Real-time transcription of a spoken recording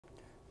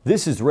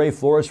This is Ray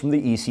Flores from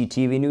the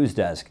ECTV News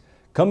Desk.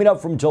 Coming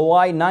up from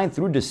July 9th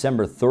through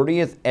December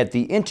 30th at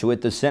the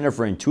Intuit, the Center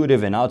for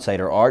Intuitive and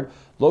Outsider Art,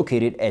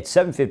 located at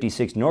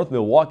 756 North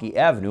Milwaukee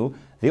Avenue,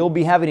 they will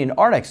be having an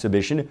art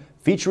exhibition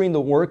featuring the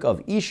work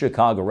of East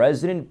Chicago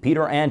resident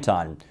Peter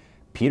Anton.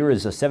 Peter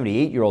is a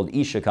 78-year-old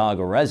East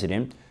Chicago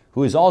resident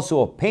who is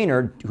also a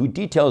painter who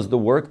details the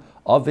work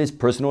of his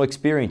personal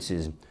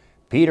experiences.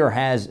 Peter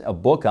has a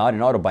book out,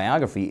 an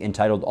autobiography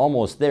entitled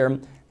Almost There,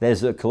 that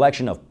is a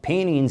collection of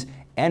paintings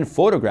and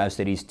photographs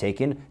that he's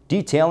taken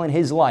detailing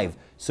his life.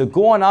 So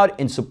go on out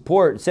and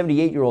support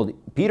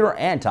 78-year-old Peter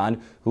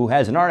Anton, who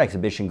has an art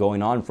exhibition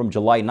going on from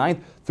July 9th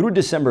through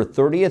December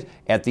 30th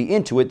at the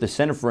Intuit, the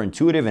Center for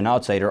Intuitive and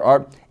Outsider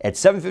Art at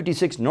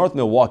 756 North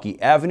Milwaukee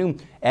Avenue.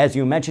 As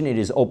you mentioned, it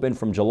is open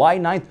from July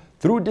 9th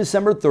through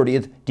December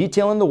 30th,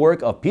 detailing the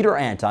work of Peter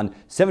Anton,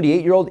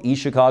 78-year-old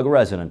East Chicago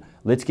resident.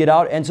 Let's get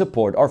out and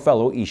support our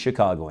fellow East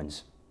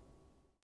Chicagoans.